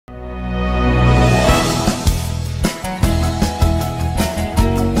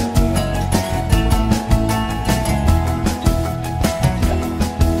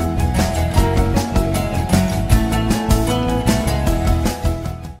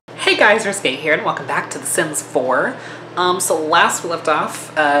guys, Skate here, and welcome back to The Sims 4. So last we left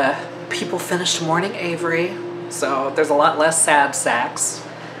off, people finished mourning Avery, so there's a lot less sad sacks.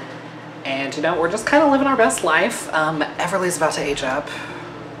 And, you know, we're just kind of living our best life. Everley's about to age up.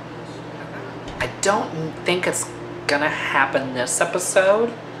 I don't think it's gonna happen this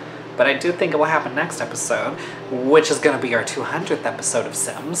episode, but I do think it will happen next episode, which is gonna be our 200th episode of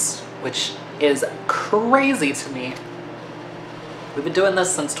Sims, which is crazy to me. We've been doing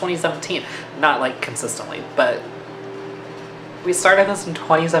this since 2017. Not, like, consistently, but we started this in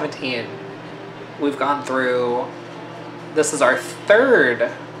 2017. We've gone through... This is our third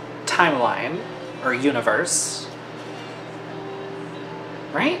timeline, or universe.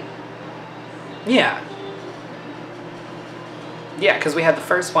 Right? Yeah. Yeah, because we had the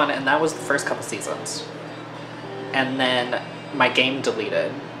first one, and that was the first couple seasons. And then my game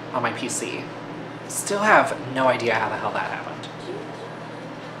deleted on my PC. Still have no idea how the hell that happened.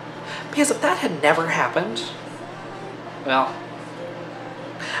 Because if that had never happened, well,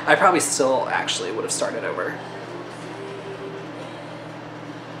 I probably still actually would have started over.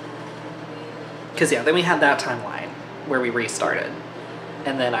 Because yeah, then we had that timeline where we restarted.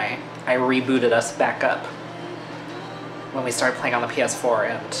 And then I rebooted us back up when we started playing on the PS4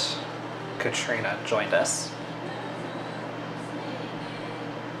 and Katrina joined us.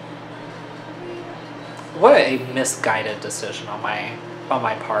 What a misguided decision on my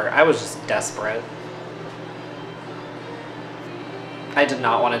part. I was just desperate. I did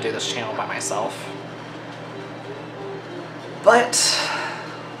not want to do this channel by myself. But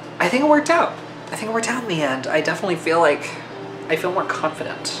I think it worked out. I think it worked out in the end. I definitely feel like I feel more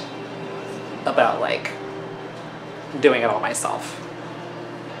confident about, like, doing it all myself.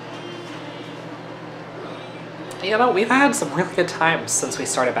 You know, we've had some really good times since we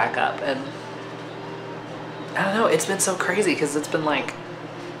started back up, and I don't know, it's been so crazy because it's been, like,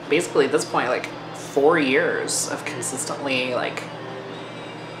 basically at this point, like, 4 years of consistently, like,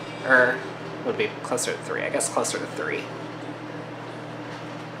 or would be closer to 3, I guess closer to 3.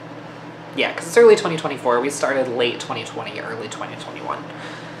 Yeah, because it's early 2024. We started late 2020, early 2021.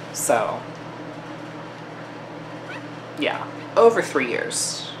 So, yeah, over 3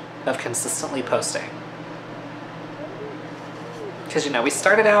 years of consistently posting. Because, you know, we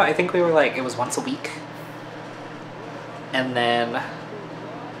started out, I think we were like, it was once a week. And then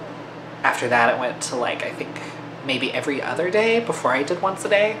after that it went to, like, I think maybe every other day before I did once a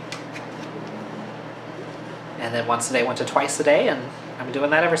day. And then once a day went to twice a day, and I've been doing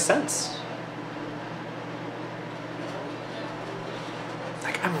that ever since.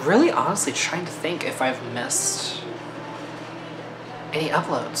 Like, I'm really honestly trying to think if I've missed any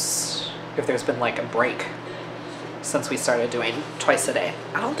uploads. If there's been, like, a break since we started doing twice a day.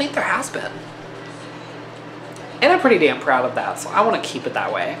 I don't think there has been. And I'm pretty damn proud of that, so I want to keep it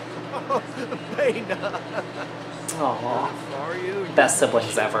that way. Aww. Best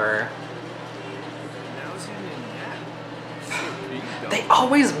siblings ever. They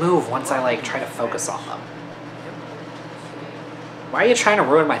always move once I, like, try to focus on them. Why are you trying to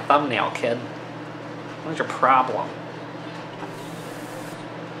ruin my thumbnail, kid? What's your problem?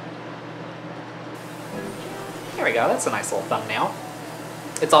 There we go, that's a nice little thumbnail.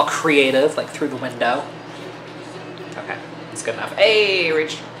 It's all creative, like through the window. Okay, that's good enough. Hey,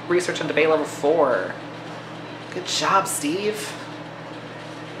 research and debate level 4. Good job, Steve.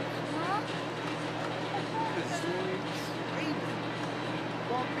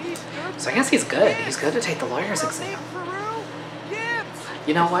 So I guess he's good. He's good to take the lawyer's exam.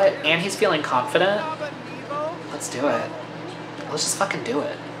 You know what? And he's feeling confident. Let's do it. Let's just fucking do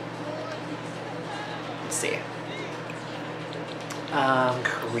it. Let's see.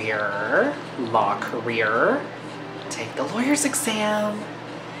 Career. Law career. Take the lawyer's exam.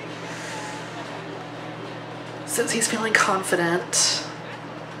 Since he's feeling confident.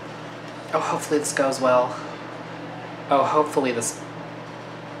 Oh, hopefully this goes well. Oh, hopefully this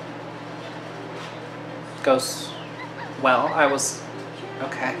goes well. I was...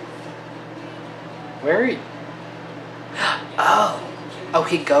 Okay. Where are you? Oh! Oh,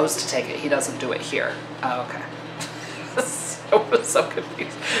 he goes to take it. He doesn't do it here. Oh, okay. I was so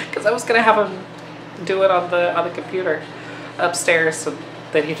confused. Because I was going to have him do it on the computer upstairs, and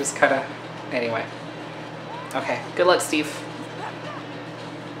then he just kind of... Anyway. Okay. Good luck, Steve.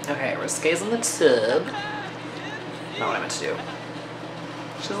 Okay, Risque's in the tub. Not what I meant to do.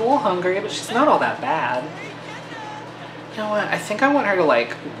 She's a little hungry, but she's not all that bad. You know what? I think I want her to,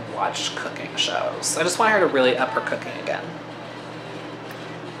 like, watch cooking shows. I just want her to really up her cooking again.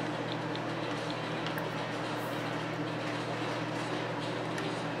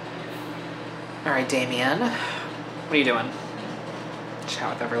 Alright, Damien. What are you doing?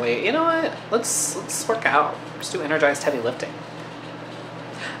 Chat with Everley. You know what? Let's work out. Let's do energized heavy lifting.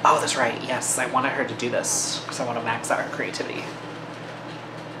 Oh, that's right. Yes, I wanted her to do this because I want to max out her creativity.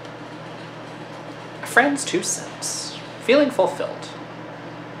 Friends, 2 Sims. Feeling fulfilled.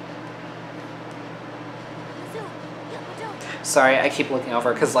 Sorry, I keep looking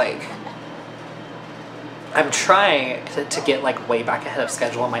over because, like, I'm trying to get, like, way back ahead of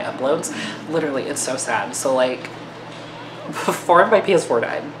schedule on my uploads. Literally, it's so sad. So, like, before my PS4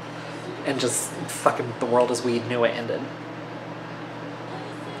 died, and just fucking the world as we knew it ended,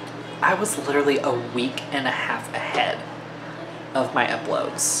 I was literally a week and a half ahead of my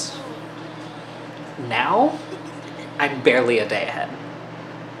uploads. Now, I'm barely a day ahead.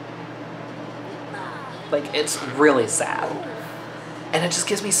 Like, it's really sad. And it just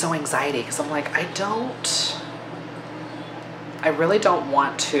gives me so anxiety because I'm like, I really don't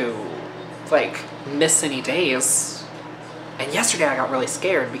want to, like, miss any days. And yesterday I got really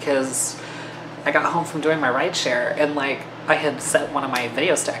scared because I got home from doing my rideshare and, like, I had set one of my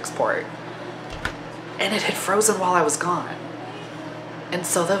videos to export and it had frozen while I was gone. And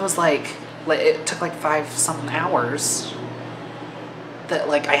so that was like it took like 5-something hours that,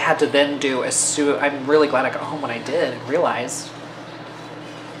 like, I had to then do as soon. I'm really glad I got home when I did and realized.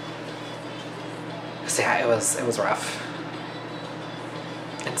 So yeah, it was rough.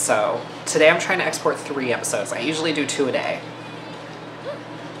 And so today I'm trying to export 3 episodes. I usually do 2 a day.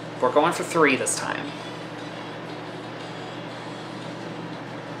 We're going for 3 this time.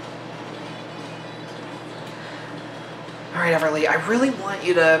 Alright, Everly, I really want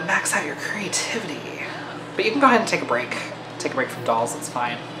you to max out your creativity. But you can go ahead and take a break. Take a break from dolls, it's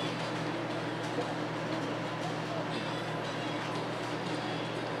fine.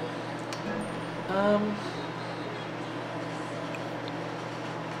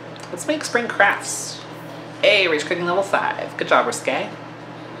 Let's make spring crafts. Hey, reach cooking level 5. Good job, Risque.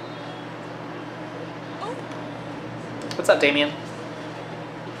 What's up, Damien?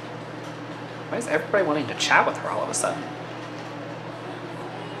 Why is everybody wanting to chat with her all of a sudden?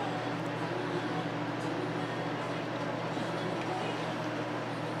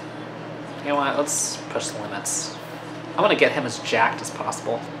 You know what? Let's push the limits. I want to get him as jacked as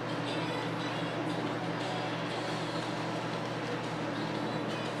possible.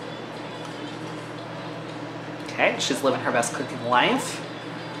 Okay, she's living her best cooking life.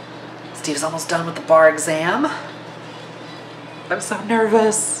 Steve's almost done with the bar exam. I'm so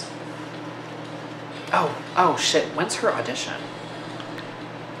nervous. Oh shit, when's her audition?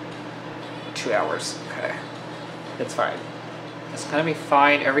 2 hours, okay. It's fine. It's gonna be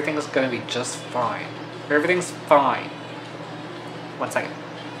fine, everything's gonna be just fine. Everything's fine. 1 second.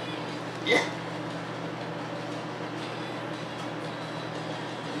 Yeah.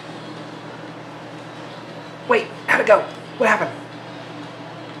 Wait, how'd it go? What happened?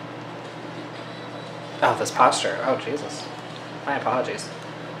 Oh, this posture. Oh, Jesus. My apologies.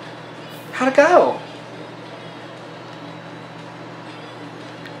 How'd it go?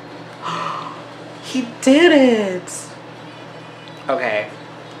 He did it! Okay.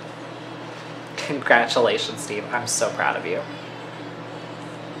 Congratulations, Steve. I'm so proud of you.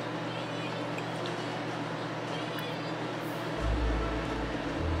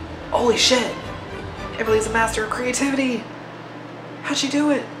 Holy shit! Everly's a master of creativity! How'd she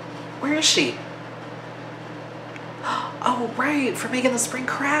do it? Where is she? Oh, right, for making the spring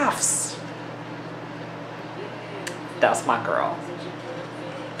crafts. That's my girl.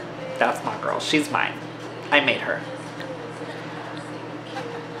 That's my girl. She's mine. I made her.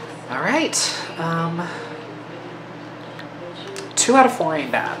 Alright. 2 out of 4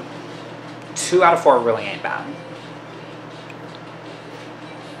 ain't bad. 2 out of 4 really ain't bad.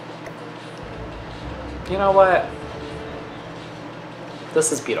 You know what?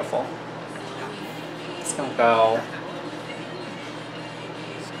 This is beautiful. It's gonna go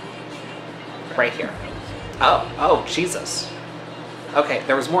right here. Oh, Jesus. Okay,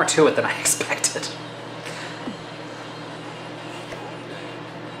 there was more to it than I expected.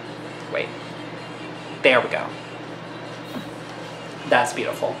 Wait. There we go. That's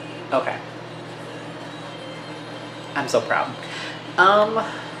beautiful. Okay. I'm so proud.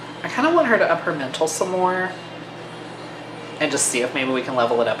 I kind of want her to up her mental some more and just see if maybe we can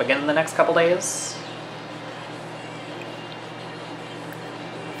level it up again in the next couple days.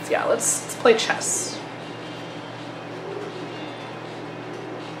 So yeah, let's play chess.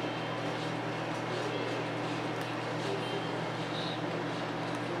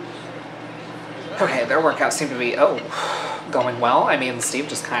 Okay, their workouts seem to be, going well. I mean, Steve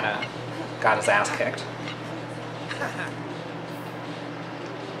just kind of got his ass kicked.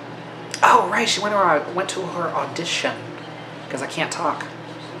 Oh, right, she went to her audition. because I can't talk.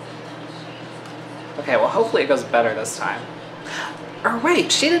 Okay, well hopefully it goes better this time. Or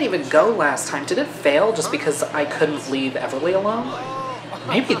wait, she didn't even go last time. Did it fail just because I couldn't leave Everley alone?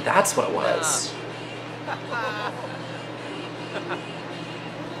 Maybe that's what it was.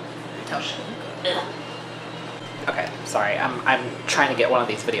 Okay, sorry. I'm trying to get one of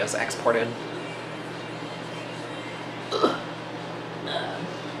these videos exported.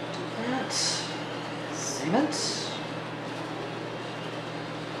 That. Save it.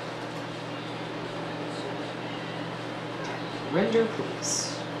 Render,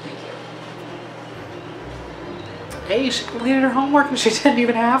 please. Thank you. Hey, she completed her homework and she didn't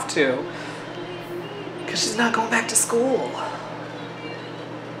even have to. Because she's not going back to school.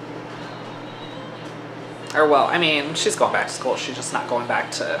 Or, well, I mean, she's going back to school. She's just not going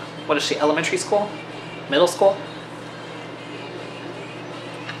back to, what is she, elementary school? Middle school?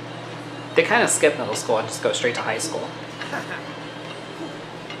 They kind of skip middle school and just go straight to high school.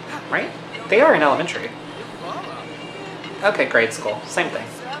 Right? They are in elementary. Okay, grade school. Same thing.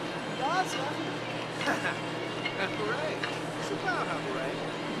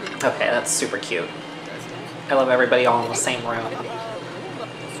 Okay, that's super cute. I love everybody all in the same room.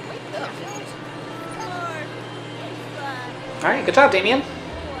 Alright, good job, Damien.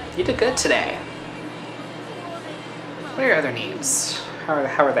 You did good today. What are your other needs? How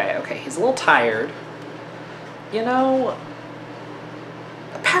are they? Okay, he's a little tired. You know,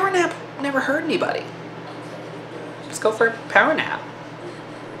 a power nap never hurt anybody. Just go for a power nap.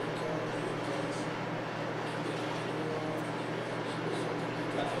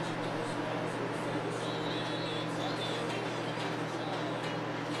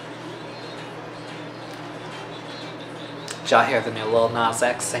 Did y'all hear the new Lil Nas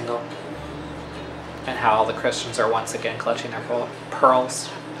X single? And how all the Christians are once again clutching their pearls?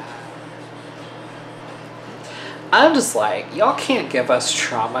 I'm just like, y'all can't give us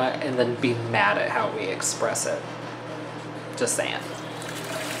trauma and then be mad at how we express it. Just saying.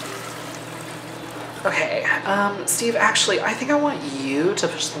 Okay, Steve, actually, I think I want you to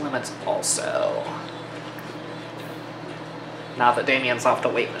push the limits also. Now that Damien's off the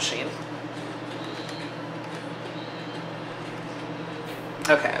weight machine.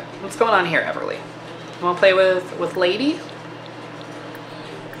 Okay, what's going on here, Everly? You wanna play with Lady?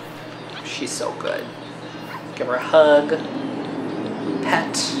 She's so good. Give her a hug.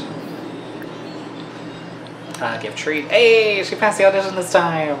 Pet. Give treat. Hey, she passed the audition this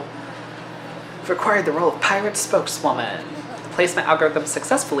time. You've acquired the role of pirate spokeswoman. The placement algorithm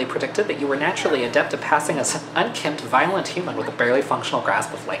successfully predicted that you were naturally adept at passing as an unkempt, violent human with a barely functional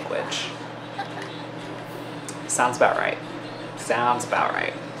grasp of language. Sounds about right. Sounds about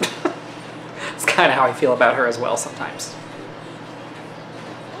right. It's kind of how I feel about her as well sometimes.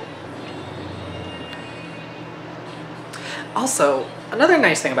 Also, another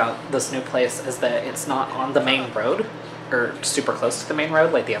nice thing about this new place is that it's not on the main road, or super close to the main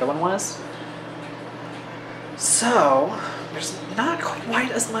road like the other one was. So, there's not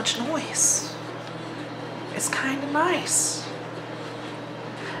quite as much noise. It's kind of nice.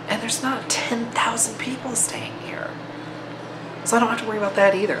 And there's not 10,000 people staying here. So I don't have to worry about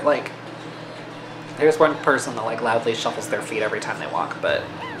that either. Like, there's one person that like loudly shuffles their feet every time they walk, but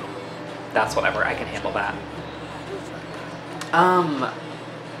that's whatever, I can handle that.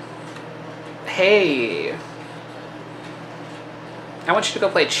 Hey. I want you to go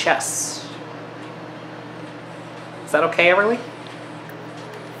play chess. Is that okay, Everly?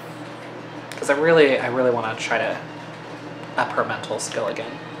 Because I really want to try to up her mental skill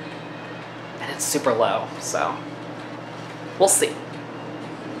again. And it's super low, so we'll see.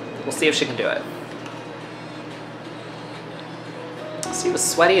 We'll see if she can do it. He was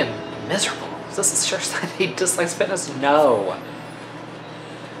sweaty and miserable. Is this a sure sign he dislikes fitness? No.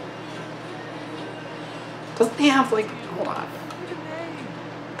 Doesn't he have like, hold on.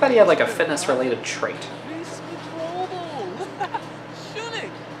 I thought he had like a fitness related trait.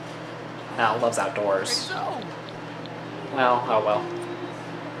 No, loves outdoors. Well, oh well.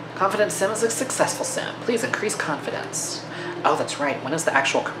 Confident sim is a successful sim. Please increase confidence. Oh, that's right. When is the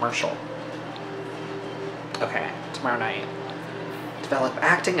actual commercial? Okay, tomorrow night. Develop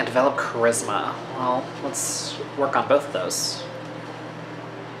acting and develop charisma. Well, let's work on both of those.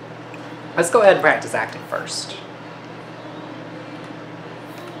 Let's go ahead and practice acting first.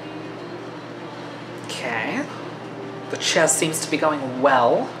 Okay. The chess seems to be going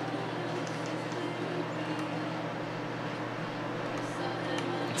well.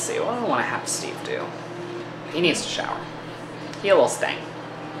 Let's see, what do I want to have Steve do? He needs to shower. He a little stank.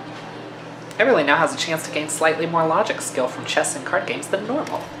 Everly now has a chance to gain slightly more logic skill from chess and card games than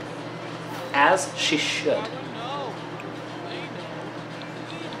normal. As she should.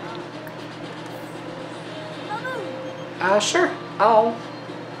 Sure. Oh.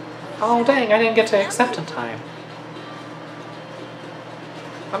 Oh, dang, I didn't get to accept in time.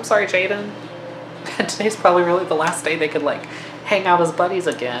 I'm sorry, Jaden. Today's probably really the last day they could, like, hang out as buddies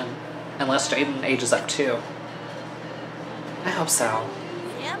again. Unless Jaden ages up too. I hope so.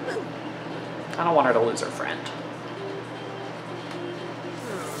 I don't want her to lose her friend.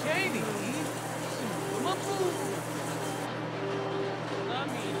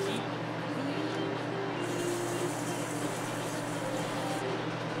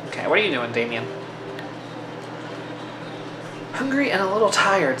 Okay, what are you doing, Damien? Hungry and a little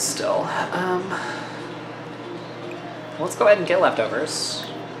tired still. Let's go ahead and get leftovers.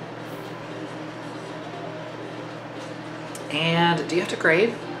 And do you have to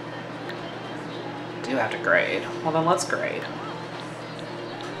grade? Do have to grade. Well then let's grade.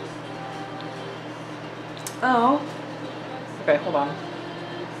 Oh. Okay, hold on.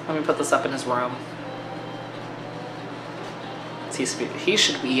 Let me put this up in his room. He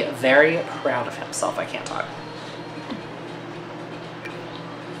should be very proud of himself. I can't talk.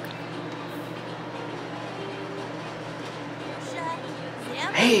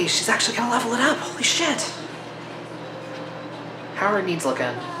 Hey, she's actually gonna level it up. Holy shit. How are her needs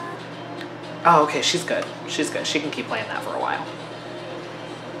looking? Oh, okay, she's good. She's good. She can keep playing that for a while.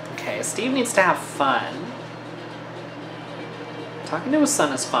 Okay, Steve needs to have fun. Talking to his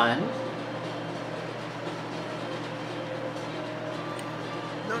son is fun.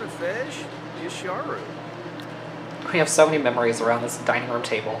 Not a fish, Yasharu. We have so many memories around this dining room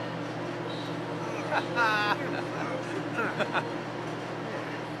table.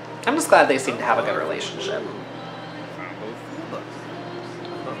 I'm just glad they seem to have a good relationship.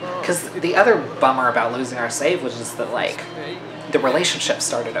 Because the other bummer about losing our save was just that, like, the relationship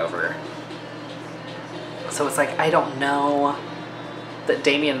started over. So it's like, I don't know that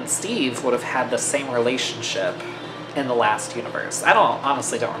Damien and Steve would have had the same relationship in the last universe. I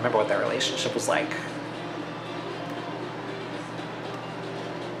honestly don't remember what their relationship was like.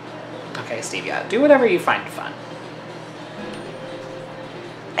 Okay, Steve, yeah, do whatever you find fun.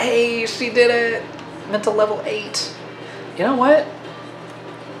 Hey, she did it! Mental level 8. You know what?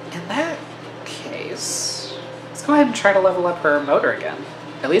 In that case, let's go ahead and try to level up her motor again.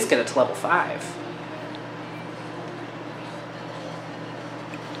 At least get it to level 5.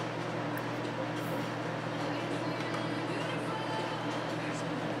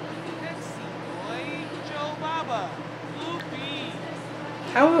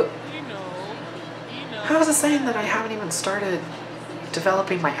 How is it saying that I haven't even started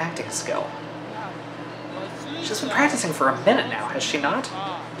developing my acting skill? She's been practicing for a minute now, has she not?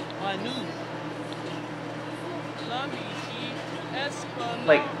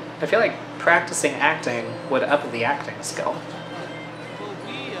 Like, I feel like practicing acting would up the acting skill.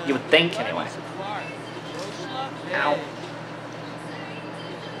 You would think, anyway. Ow.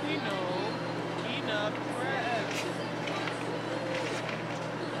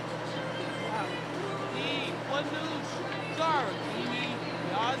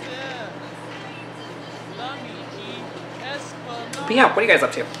 But yeah, what are you guys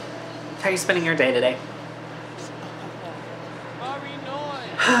up to? How are you spending your day today?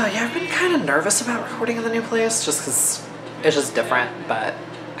 Yeah, I've been kind of nervous about recording in the new place just because it's just different, but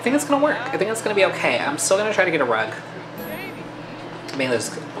I think it's going to work. I think it's going to be okay. I'm still going to try to get a rug. Mainly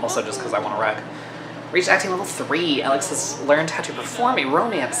also just because I want a rug. Reached acting level 3. Alex has learned how to perform a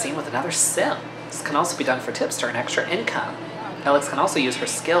romance scene with another sim. This can also be done for tips to earn extra income. Alex can also use her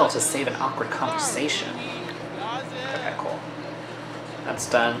skill to save an awkward conversation. Okay, cool. That's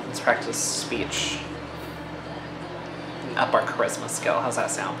done. Let's practice speech. Up our charisma skill. How's that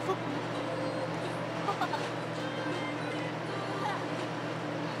sound?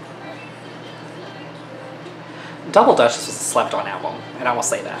 Double Duchess was a slept-on album, and I will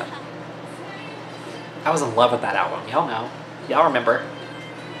say that. I was in love with that album. Y'all know. Y'all remember.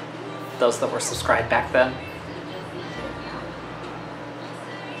 Those that were subscribed back then.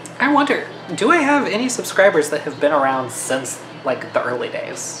 I wonder, do I have any subscribers that have been around since, like, the early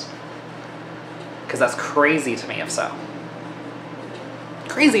days? Because that's crazy to me if so.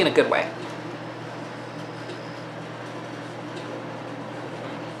 Crazy in a good way.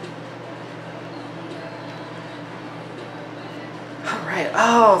 Alright,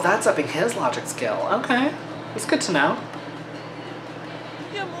 oh, that's upping his logic skill. Okay, that's good to know.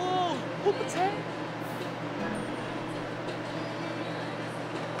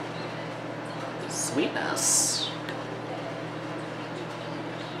 Sweetness.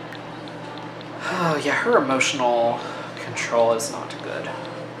 Oh yeah, her emotional control is not good.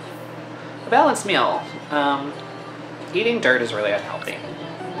 A balanced meal. Eating dirt is really unhealthy.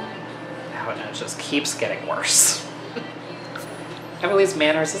 Oh, and it just keeps getting worse. Everley's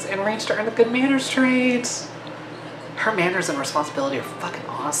manners is enraged to earn the good manners trait. Her manners and responsibility are fucking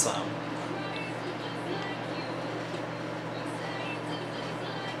awesome.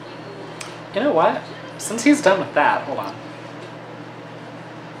 You know what? Since he's done with that, hold on.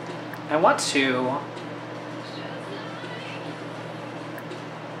 I want to...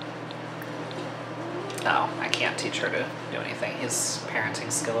 No, I can't teach her to do anything. His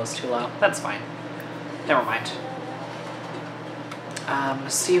parenting skill is too low. That's fine. Never mind.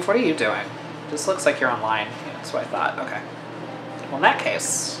 Steve, what are you doing? This looks like you're online. Yeah, that's what I thought. Okay. Well, in that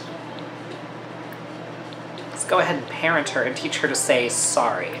case, let's go ahead and parent her and teach her to say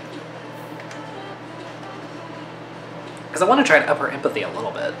sorry. Because I want to try to up her empathy a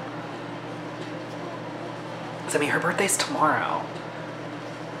little bit. Because, I mean, her birthday's tomorrow.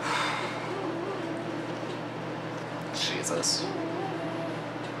 Jesus.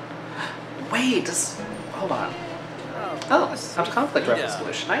 Wait, hold on. Oh, after conflict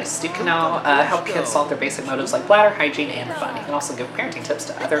resolution. Nice. Steve can now help kids solve their basic motives like bladder, hygiene, and fun. He can also give parenting tips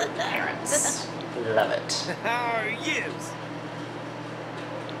to other parents. Love it. Yes.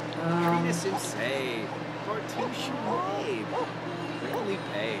 Say, cartouche babe. Really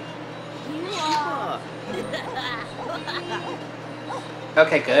pay.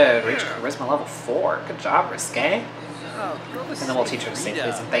 Okay, good. Reach charisma level 4. Good job, Risque. And then we'll teach her to say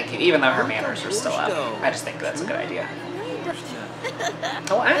please and thank you, even though her manners are still up. I just think that's a good idea.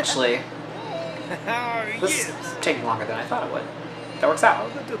 Oh, actually, this is taking longer than I thought it would. That works out.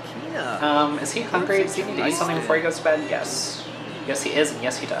 Is he hungry? Does he need to eat something before he goes to bed? Yes. Yes, he is, and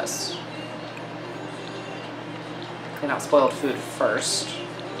yes, he does. Clean out spoiled food first.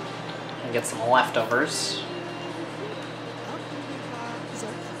 And get some leftovers.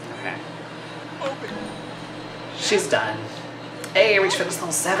 Okay. She's done. Hey, reach fitness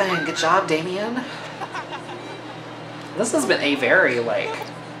level 7. Good job, Damien. This has been a very, like,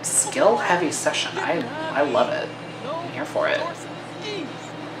 skill-heavy session. I love it. I'm here for it.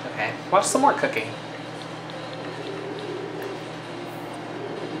 Okay, watch some more cooking.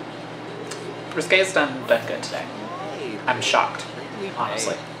 Risque's done good today. I'm shocked,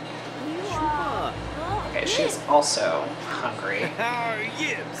 honestly. Okay, she's also hungry.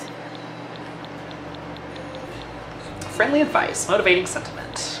 Friendly advice, motivating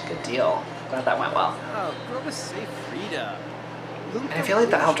sentiment. Good deal. Glad that went well. And I feel like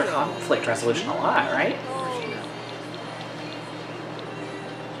that helped her conflict resolution a lot, right?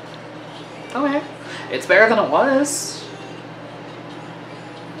 Okay. It's better than it was.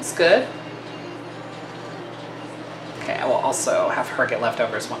 That's good. Okay, I will also have her get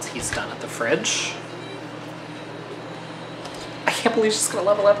leftovers once he's done at the fridge. I can't believe she's gonna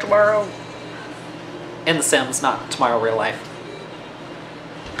level up tomorrow. In The Sims, not tomorrow real life.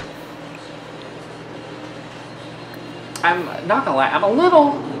 I'm not gonna lie, I'm a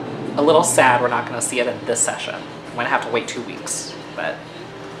little sad we're not gonna see it in this session. I'm gonna have to wait 2 weeks, but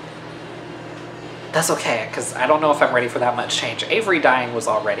that's okay, because I don't know if I'm ready for that much change. Avery dying was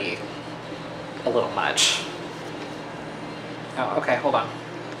already a little much. Oh, okay, hold on.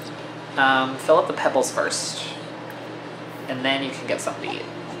 Fill up the pebbles first, and then you can get something to eat.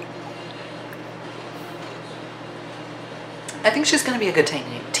 I think she's gonna be a good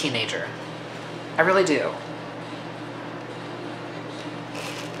teenager. I really do.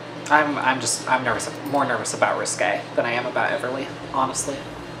 I'm more nervous about Risque than I am about Everley, honestly.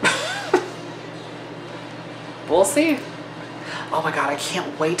 We'll see. Oh my god, I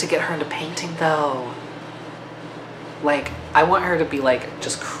can't wait to get her into painting though. Like, I want her to be like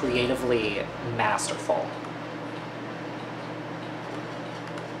just creatively masterful.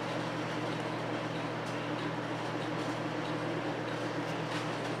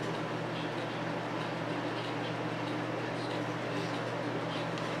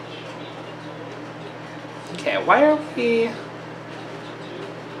 Okay, why are we...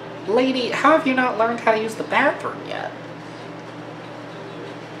 Lady, how have you not learned how to use the bathroom yet?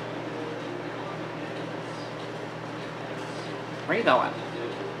 Where are you going?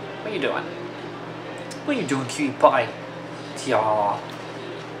 What are you doing? What are you doing, cutie pie? Yeah.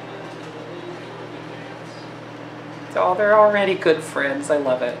 Oh, they're already good friends. I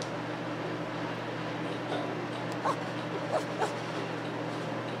love it.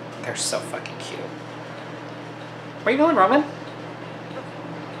 They're so fucking cute. Where you going, Roman?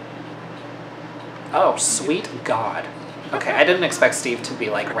 Oh, sweet God. Okay, I didn't expect Steve to be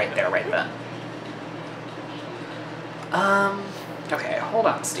like right there, right then. Okay, hold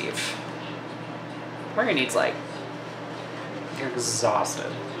on, Steve. What are your needs like? You're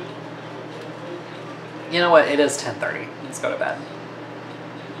exhausted. You know what? It is 10:30. Let's go to bed.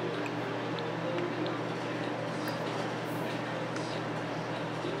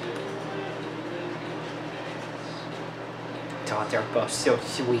 god, they're both so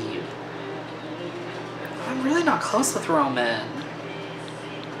sweet. I'm really not close with Roman.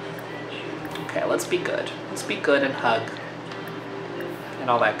 Okay, let's be good. Let's be good and hug. And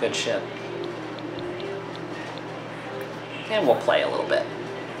all that good shit. And we'll play a little bit.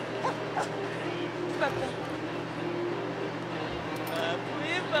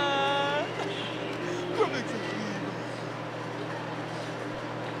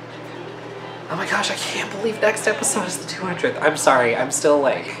 Oh my gosh, I can't believe next episode is the 200th. I'm sorry, I'm still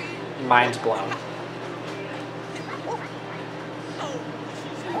like mind blown.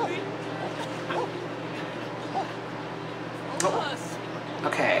 Oh.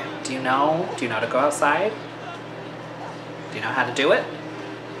 Okay, do you know to go outside? Do you know how to do it?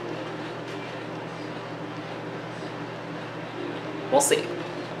 We'll see.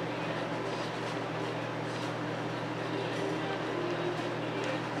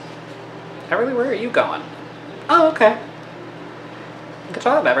 Everley, where are you going? Oh, okay. Good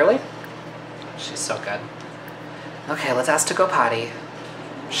job, Everley. She's so good. Okay, let's ask to go potty.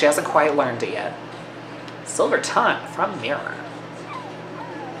 She hasn't quite learned it yet. Silver tongue from Mirror.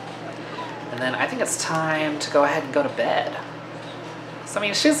 And then I think it's time to go ahead and go to bed. So, I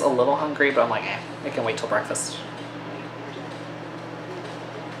mean, she's a little hungry, but I'm like, I can wait till breakfast.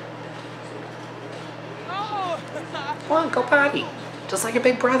 Come on, go potty. Just like your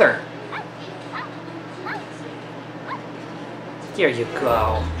big brother. Here you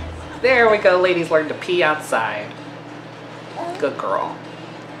go. There we go, ladies learn to pee outside. Good girl.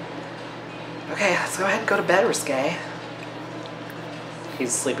 Okay, let's go ahead and go to bed, Risque.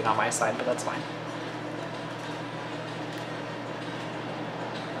 He's sleeping on my side, but that's fine.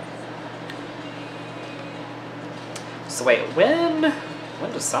 So wait, when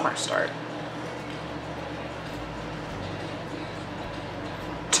does summer start?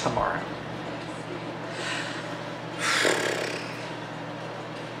 Tomorrow.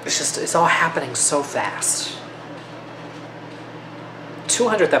 It's all happening so fast.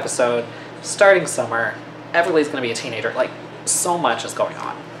 200th episode, starting summer, Everley's gonna be a teenager. Like, so much is going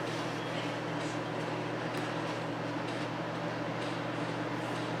on.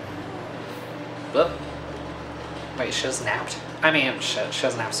 Whoop. Wait, she just napped? I mean, shit, she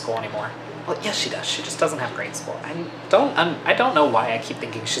doesn't have school anymore. Well, yes, she does. She just doesn't have grade school. I don't know why I keep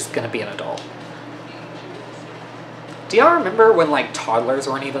thinking she's gonna be an adult. Do y'all remember when, like, toddlers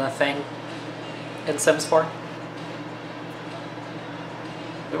weren't even a thing in Sims 4?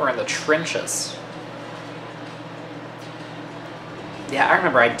 We were in the trenches. Yeah, I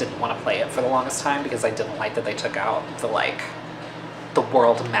remember I didn't want to play it for the longest time because I didn't like that they took out the, like, the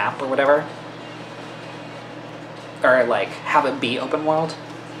world map or whatever. Or, like, have it be open world.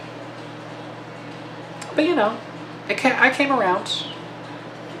 But, you know, I came around.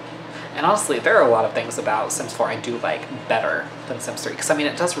 And honestly, there are a lot of things about Sims 4 I do like better than Sims 3. Because, I mean,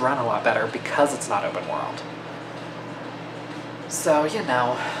 it does run a lot better because it's not open world. So, you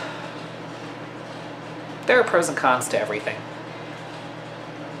know, there are pros and cons to everything.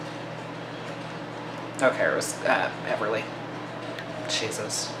 Okay, it was Everley.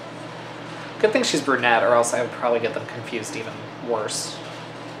 Jesus. Good thing she's brunette, or else I would probably get them confused even worse.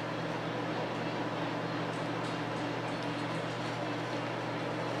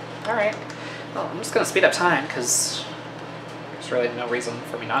 Alright. Well, I'm just going to speed up time, because there's really no reason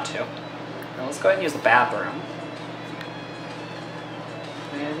for me not to. Now, let's go ahead and use the bathroom.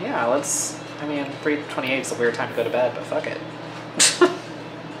 And yeah, I mean, 3:28 is a weird time to go to bed, but fuck it.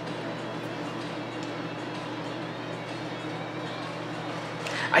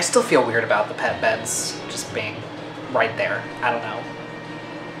 I still feel weird about the pet beds just being right there. I don't know.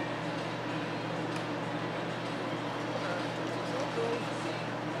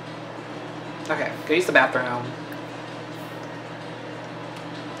 Okay, go use the bathroom.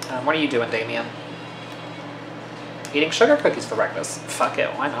 What are you doing, Damien? Eating sugar cookies for breakfast. Fuck it,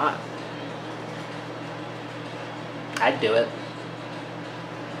 why not? I'd do it.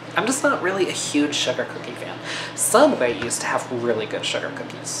 I'm just not really a huge sugar cookie fan. Subway used to have really good sugar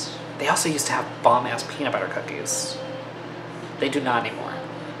cookies. They also used to have bomb-ass peanut butter cookies. They do not anymore.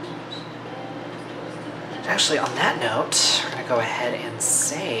 Actually, on that note, we're gonna go ahead and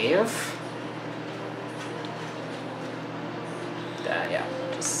save. Yeah,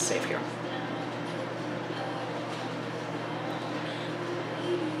 just save here.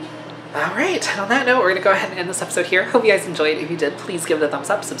 Alright, on that note, we're going to go ahead and end this episode here. Hope you guys enjoyed. If you did, please give it a thumbs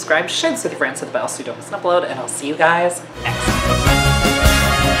up, subscribe, share this with your friends, hit the bell so you don't miss an upload, and I'll see you guys next time.